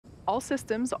all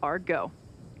systems are go.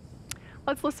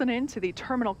 Let's listen in to the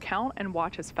terminal count and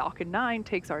watch as Falcon 9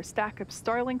 takes our stack of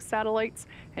Starlink satellites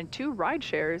and 2 ride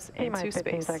shares into 15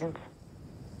 space. seconds.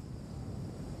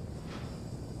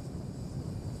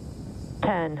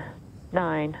 10,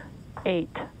 9, 8,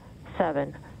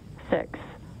 7, 6,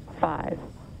 5,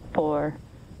 4,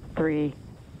 3,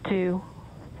 2,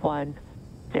 1,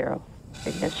 0.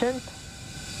 Ignition.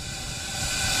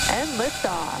 And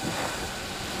liftoff.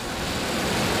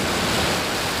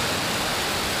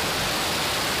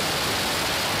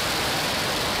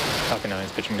 Falcon 9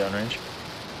 is pitching downrange.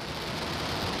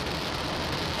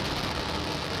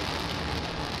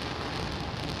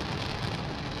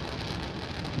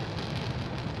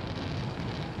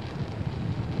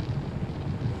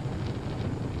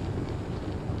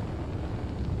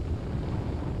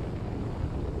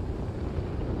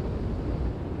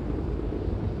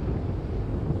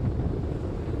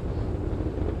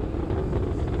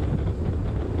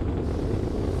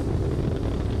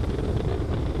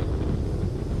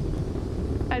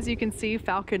 As you can see,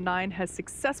 Falcon 9 has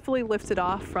successfully lifted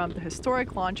off from the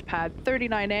historic launch pad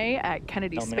 39A at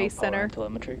Kennedy Space Center,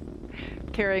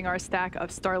 carrying our stack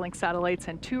of Starlink satellites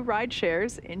and 2 ride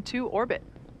shares into orbit.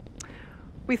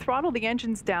 We throttle the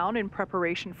engines down in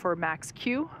preparation for max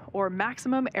Q, or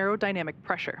maximum aerodynamic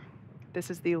pressure.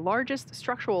 This is the largest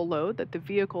structural load that the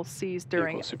vehicle sees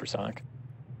during supersonic.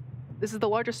 This is the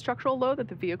largest structural load that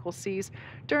the vehicle sees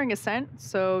during ascent,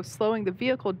 so slowing the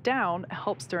vehicle down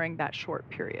helps during that short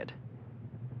period.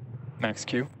 Max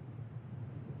Q.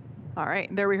 All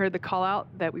right, there we heard the call out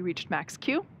that we reached max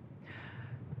Q.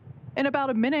 In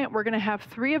about a minute, we're going to have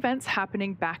 3 events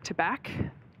happening back to back.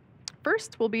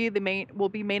 First will be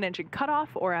main engine cutoff,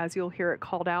 or as you'll hear it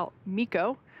called out,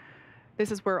 MECO.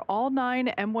 This is where all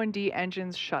 9 M1D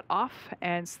engines shut off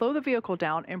and slow the vehicle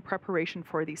down in preparation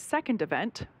for the second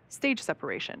event, stage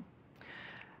separation.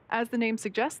 As the name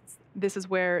suggests, this is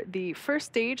where the first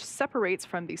stage separates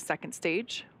from the second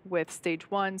stage, with stage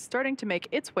 1 starting to make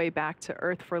its way back to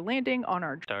Earth for landing on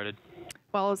our Started.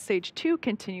 while stage 2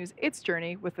 continues its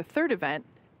journey with the third event,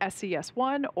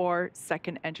 SES1, or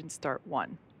Second Engine Start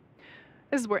 1.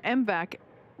 This is where MVAC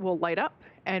will light up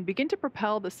and begin to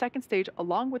propel the second stage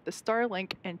along with the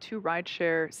Starlink and 2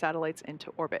 rideshare satellites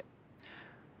into orbit.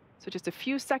 So just a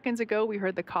few seconds ago, we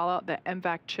heard the call out that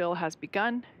MVAC chill has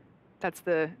begun. That's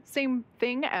the same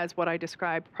thing as what I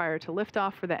described prior to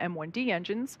liftoff for the M1D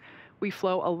engines. We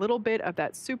flow a little bit of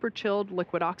that super chilled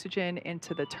liquid oxygen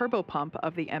into the turbo pump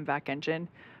of the MVAC engine,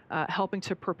 helping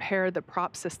to prepare the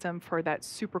prop system for that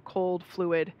super cold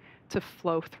fluid to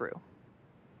flow through.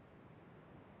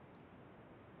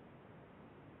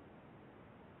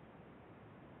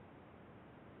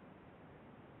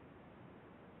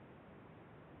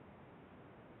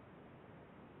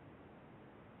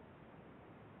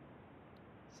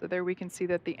 So there we can see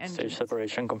that the engine... Stage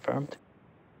separation confirmed.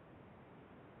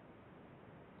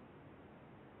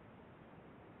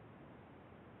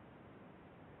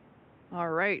 All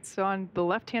right, so on the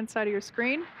left-hand side of your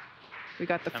screen, we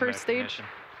got the first stage,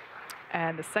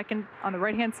 and the second, on the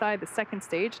right-hand side, the second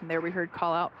stage, and there we heard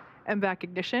call out MVAC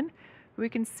ignition. We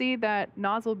can see that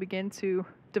nozzle begin to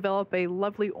develop a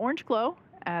lovely orange glow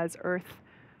as Earth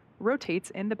rotates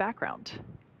in the background.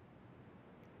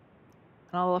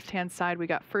 And on the left-hand side, we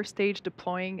got first stage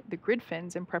deploying the grid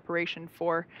fins in preparation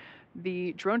for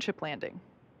the drone ship landing.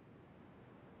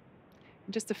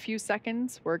 In just a few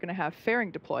seconds, we're going to have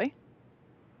fairing deploy.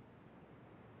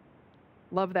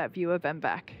 Love that view of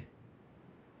MVAC.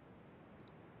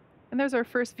 And there's our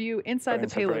first view inside the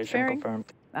payload fairing.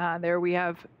 There we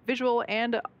have visual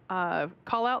and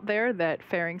call out there that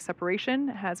fairing separation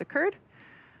has occurred.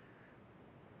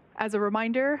 As a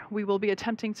reminder, we will be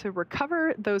attempting to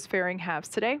recover those fairing halves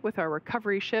today with our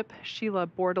recovery ship, Sheila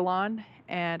Bordelon.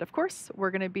 And of course,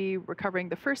 we're going to be recovering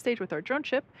the first stage with our drone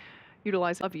ship,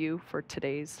 utilizing a view for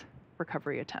today's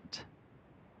recovery attempt.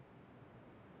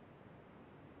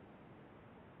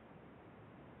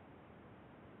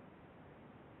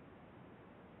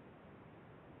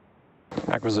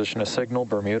 Acquisition of signal,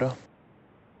 Bermuda.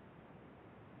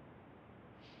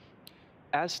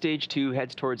 As Stage 2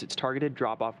 heads towards its targeted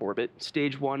drop-off orbit,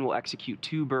 Stage 1 will execute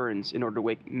 2 burns in order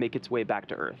to make its way back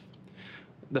to Earth.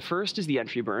 The first is the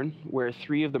entry burn, where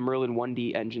 3 of the Merlin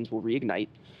 1D engines will reignite.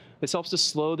 This helps to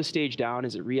slow the stage down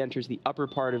as it re-enters the upper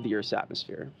part of the Earth's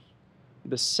atmosphere.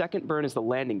 The second burn is the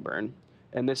landing burn,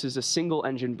 and this is a single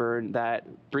engine burn that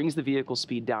brings the vehicle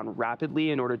speed down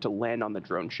rapidly in order to land on the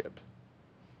drone ship.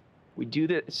 We do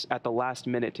this at the last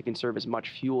minute to conserve as much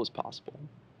fuel as possible.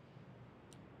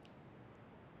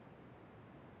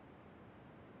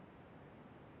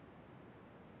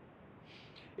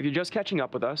 If you're just catching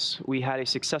up with us, we had a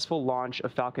successful launch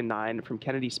of Falcon 9 from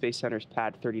Kennedy Space Center's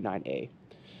Pad 39A.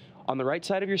 On the right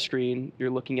side of your screen, you're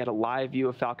looking at a live view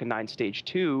of Falcon 9 Stage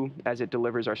 2 as it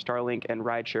delivers our Starlink and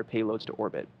rideshare payloads to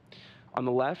orbit. On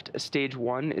the left, Stage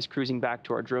 1 is cruising back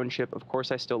to our drone ship, Of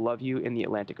Course I Still Love You, in the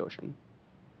Atlantic Ocean.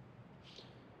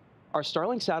 Our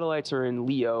Starlink satellites are in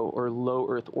LEO, or low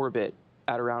Earth orbit,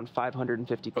 at around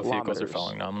 550 Both kilometers. vehicles are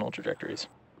following nominal trajectories.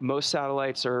 Most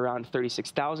satellites are around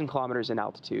 36,000 kilometers in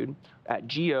altitude at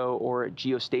GEO, or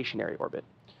geostationary orbit.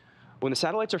 When the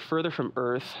satellites are further from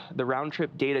Earth, the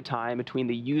round-trip data time between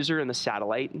the user and the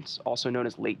satellite, also known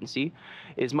as latency,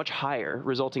 is much higher,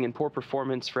 resulting in poor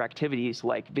performance for activities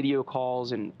like video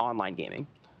calls and online gaming.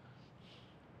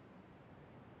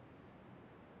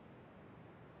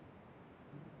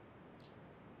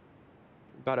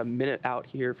 About a minute out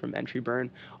here from entry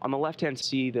burn. On the left-hand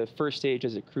see the first stage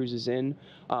as it cruises in.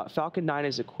 Falcon 9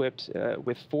 is equipped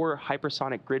with 4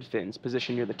 hypersonic grid fins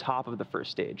positioned near the top of the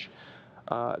first stage.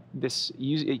 The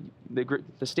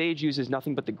stage uses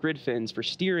nothing but the grid fins for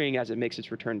steering as it makes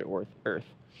its return to Earth.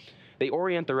 They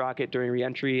orient the rocket during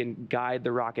re-entry and guide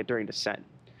the rocket during descent.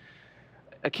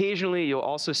 Occasionally, you'll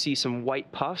also see some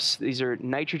white puffs. These are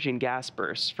nitrogen gas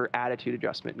bursts for attitude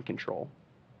adjustment and control.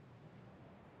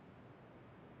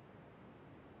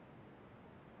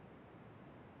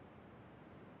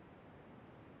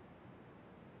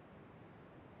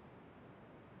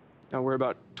 Now we're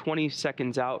about 20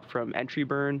 seconds out from entry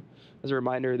burn. As a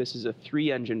reminder, this is a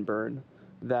 3-engine burn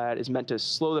that is meant to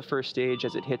slow the first stage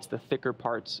as it hits the thicker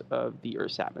parts of the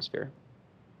Earth's atmosphere.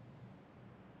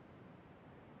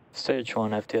 Stage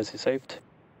 1 FTS is saved.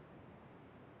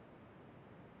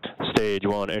 Stage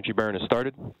 1 entry burn has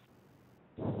started.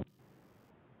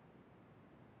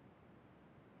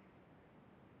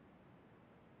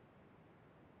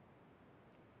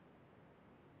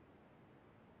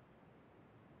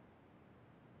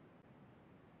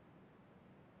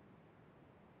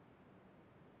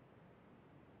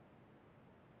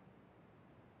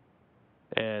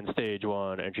 And stage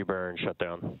 1 entry burn shut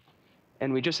down.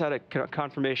 And we just had a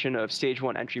confirmation of stage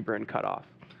 1 entry burn cutoff.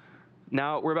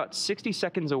 Now we're about 60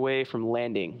 seconds away from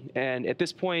landing, and at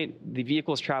this point, the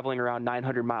vehicle is traveling around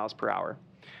 900 miles per hour.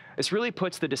 This really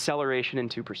puts the deceleration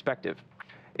into perspective.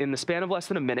 In the span of less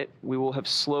than a minute, we will have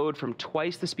slowed from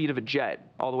twice the speed of a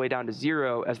jet all the way down to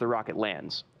 0 as the rocket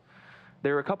lands.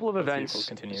 There are a couple of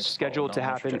events scheduled to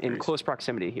happen in close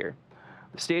proximity here.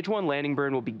 The stage 1 landing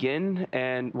burn will begin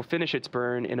and will finish its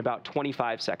burn in about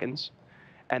 25 seconds.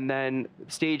 And then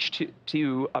stage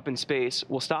 2 up in space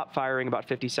will stop firing about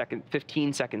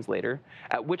 15 seconds later,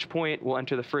 at which point we'll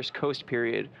enter the first coast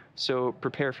period. So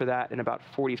prepare for that in about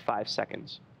 45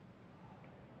 seconds.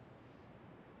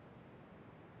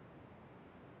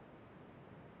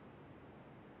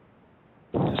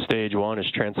 Stage 1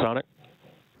 is transonic.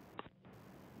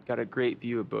 Got a great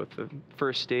view of both the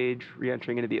first stage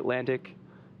re-entering into the Atlantic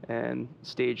and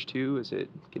stage 2 as it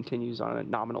continues on a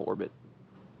nominal orbit.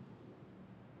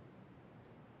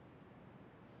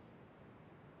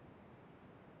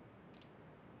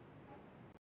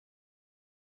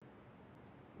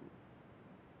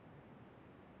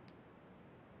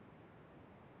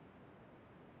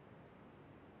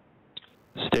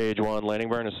 Stage 1 landing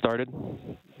burn has started.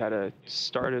 At a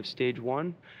start of stage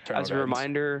 1. As a Turn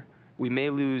reminder, we may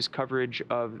lose coverage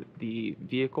of the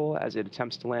vehicle as it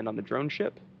attempts to land on the drone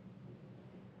ship.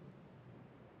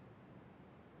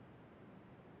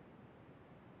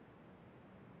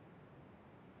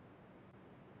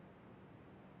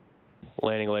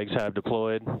 Landing legs have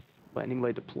deployed. Landing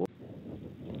leg deployed.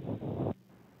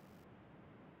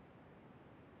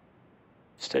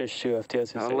 Stage 2 FTS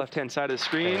is On the saved. left-hand side of the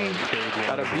screen,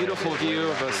 got a beautiful view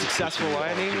of a successful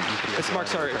landing. This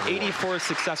marks our 84th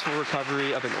successful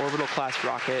recovery of an orbital class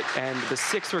rocket and the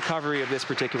 6th recovery of this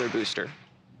particular booster.